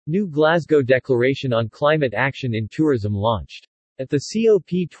New Glasgow Declaration on Climate Action in Tourism launched. At the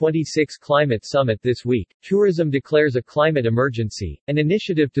COP26 Climate Summit this week, Tourism declares a climate emergency. An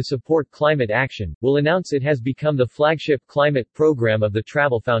initiative to support climate action will announce it has become the flagship climate program of the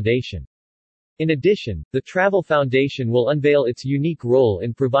Travel Foundation. In addition, the Travel Foundation will unveil its unique role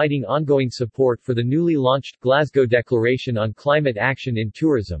in providing ongoing support for the newly launched Glasgow Declaration on Climate Action in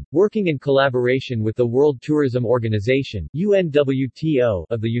Tourism, working in collaboration with the World Tourism Organization (UNWTO)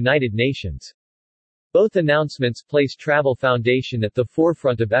 of the United Nations. Both announcements place Travel Foundation at the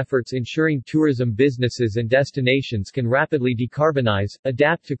forefront of efforts ensuring tourism businesses and destinations can rapidly decarbonize,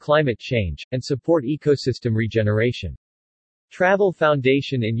 adapt to climate change, and support ecosystem regeneration. Travel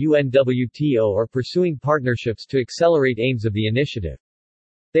Foundation and UNWTO are pursuing partnerships to accelerate aims of the initiative.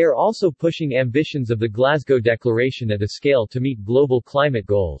 They are also pushing ambitions of the Glasgow Declaration at a scale to meet global climate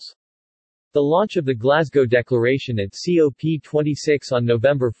goals. The launch of the Glasgow Declaration at COP26 on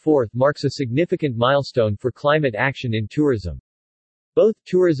November 4 marks a significant milestone for climate action in tourism. Both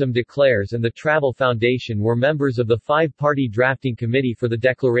Tourism Declares and the Travel Foundation were members of the five-party drafting committee for the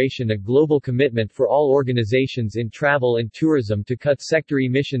declaration, a global commitment for all organizations in travel and tourism to cut sector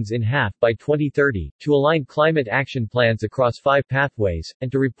emissions in half by 2030, to align climate action plans across 5 pathways, and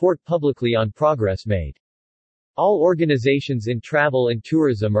to report publicly on progress made. All organizations in travel and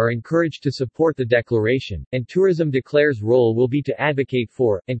tourism are encouraged to support the declaration, and Tourism Declare's role will be to advocate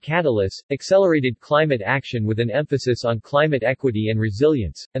for, and catalyst, accelerated climate action with an emphasis on climate equity and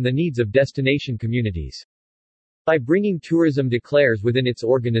resilience, and the needs of destination communities. By bringing Tourism Declares within its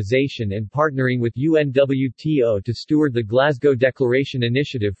organization and partnering with UNWTO to steward the Glasgow Declaration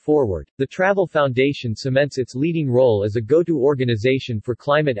initiative forward, the Travel Foundation cements its leading role as a go-to organization for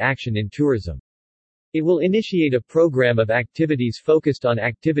climate action in tourism. It will initiate a program of activities focused on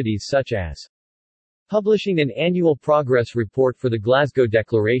activities such as publishing an annual progress report for the Glasgow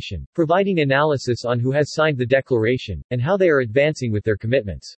Declaration, providing analysis on who has signed the declaration, and how they are advancing with their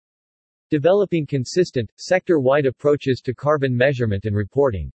commitments, developing consistent, sector-wide approaches to carbon measurement and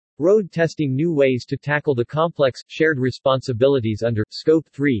reporting, road testing new ways to tackle the complex, shared responsibilities under Scope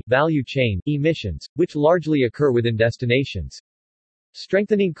 3 value chain emissions, which largely occur within destinations,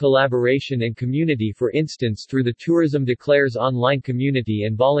 strengthening collaboration and community, for instance through the Tourism Declares online community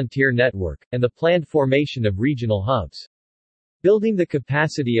and volunteer network, and the planned formation of regional hubs, building the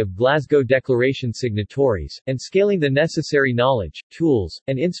capacity of Glasgow Declaration signatories, and scaling the necessary knowledge, tools,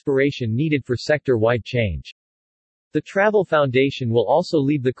 and inspiration needed for sector-wide change. The Travel Foundation will also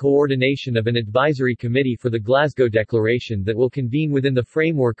lead the coordination of an advisory committee for the Glasgow Declaration that will convene within the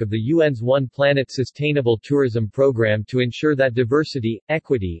framework of the UN's One Planet Sustainable Tourism Programme to ensure that diversity,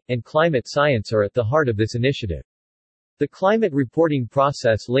 equity, and climate science are at the heart of this initiative. The climate reporting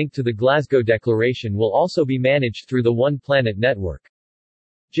process linked to the Glasgow Declaration will also be managed through the One Planet Network.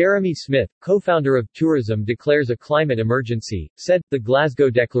 Jeremy Smith, co-founder of Tourism Declares a Climate Emergency, said, "The Glasgow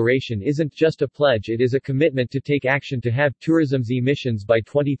Declaration isn't just a pledge, it is a commitment to take action to halve tourism's emissions by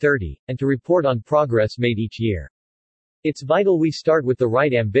 2030, and to report on progress made each year. It's vital we start with the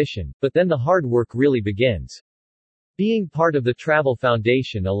right ambition, but then the hard work really begins." Being part of the Travel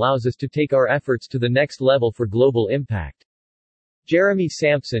Foundation allows us to take our efforts to the next level for global impact. Jeremy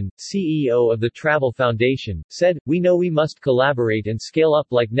Sampson, CEO of the Travel Foundation, said, "We know we must collaborate and scale up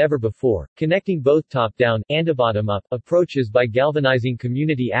like never before, connecting both top-down and bottom-up approaches by galvanizing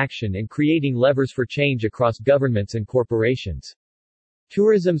community action and creating levers for change across governments and corporations."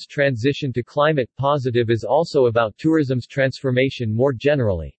 Tourism's transition to climate positive is also about tourism's transformation more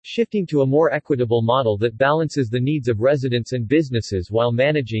generally, shifting to a more equitable model that balances the needs of residents and businesses while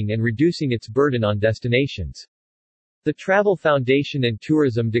managing and reducing its burden on destinations. The Travel Foundation and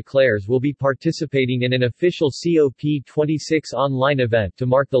Tourism Declares will be participating in an official COP26 online event to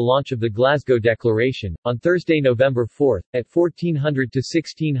mark the launch of the Glasgow Declaration, on Thursday, November 4, at 1400 to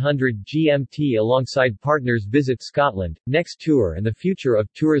 1600 GMT alongside partners Visit Scotland, Next Tour and the Future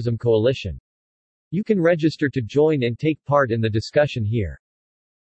of Tourism Coalition. You can register to join and take part in the discussion here.